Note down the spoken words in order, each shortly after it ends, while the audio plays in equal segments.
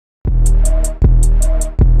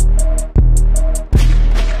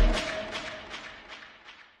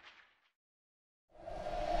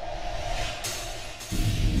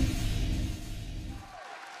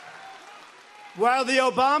While the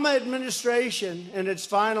Obama administration in its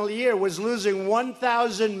final year was losing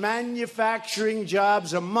 1,000 manufacturing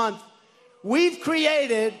jobs a month, we've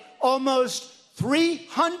created almost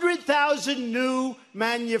 300,000 new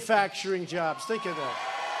manufacturing jobs. Think of that.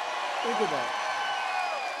 Think of that.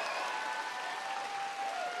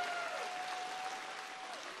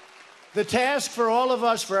 The task for all of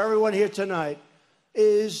us, for everyone here tonight,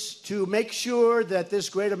 is to make sure that this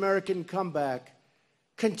great American comeback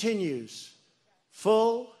continues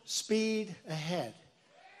full speed ahead.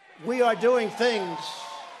 We are doing things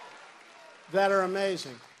that are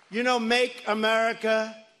amazing. You know, make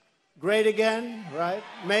America great again, right?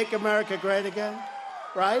 Make America great again,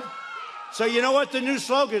 right? So you know what the new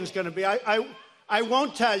slogan is going to be? I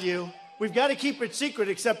won't tell you. We've got to keep it secret,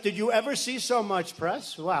 except did you ever see so much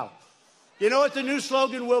press? Wow. You know what the new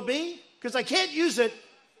slogan will be? Because I can't use it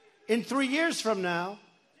in 3 years from now.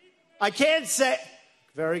 I can't say,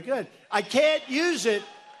 very good. I can't use it.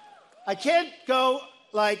 I can't go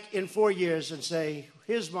like in 4 years and say,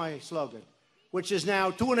 here's my slogan, which is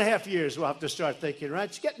now 2.5 years we'll have to start thinking, right?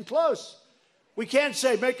 It's getting close. We can't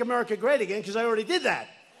say make America great again because I already did that,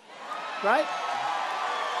 right?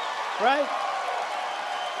 Right?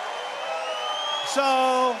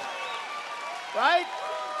 So, right?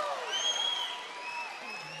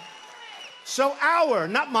 So our,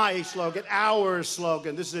 not my slogan, our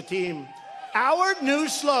slogan, this is a team, our new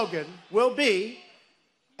slogan will be,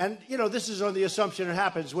 and you know, this is on the assumption it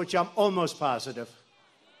happens, which I'm almost positive.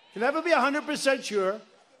 Can never be 100% sure.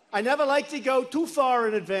 I never like to go too far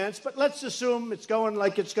in advance, but let's assume it's going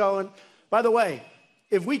like it's going. By the way,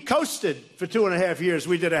 if we coasted for 2.5 years,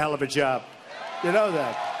 we did a hell of a job. You know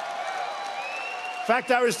that. In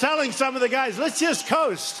fact, I was telling some of the guys, let's just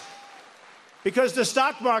coast. Because the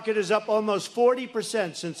stock market is up almost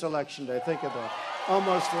 40% since Election Day. Think of that.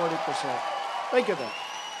 Almost 40%. Think of that.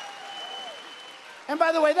 And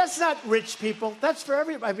by the way, that's not rich people. That's for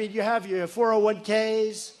everybody. I mean, you have your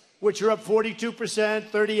 401ks, which are up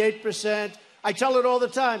 42%, 38%. I tell it all the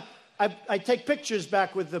time. I take pictures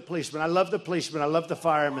back with the policemen. I love the policemen. I love the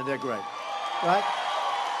firemen. They're great. Right?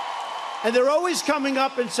 And they're always coming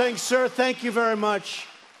up and saying, sir, thank you very much.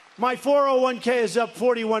 My 401k is up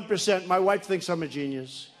 41%. My wife thinks I'm a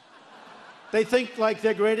genius. They think like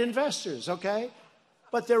they're great investors, okay?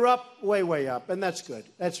 But they're up, way, way up, and that's good.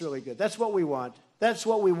 That's really good. That's what we want. That's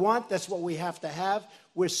what we want. That's what we have to have.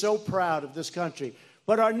 We're so proud of this country.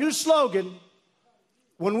 But our new slogan,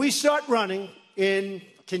 when we start running in,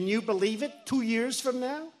 can you believe it, 2 years from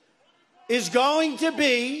now, is going to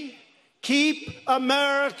be, keep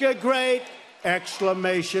America great,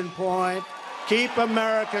 exclamation point. Keep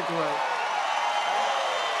America great.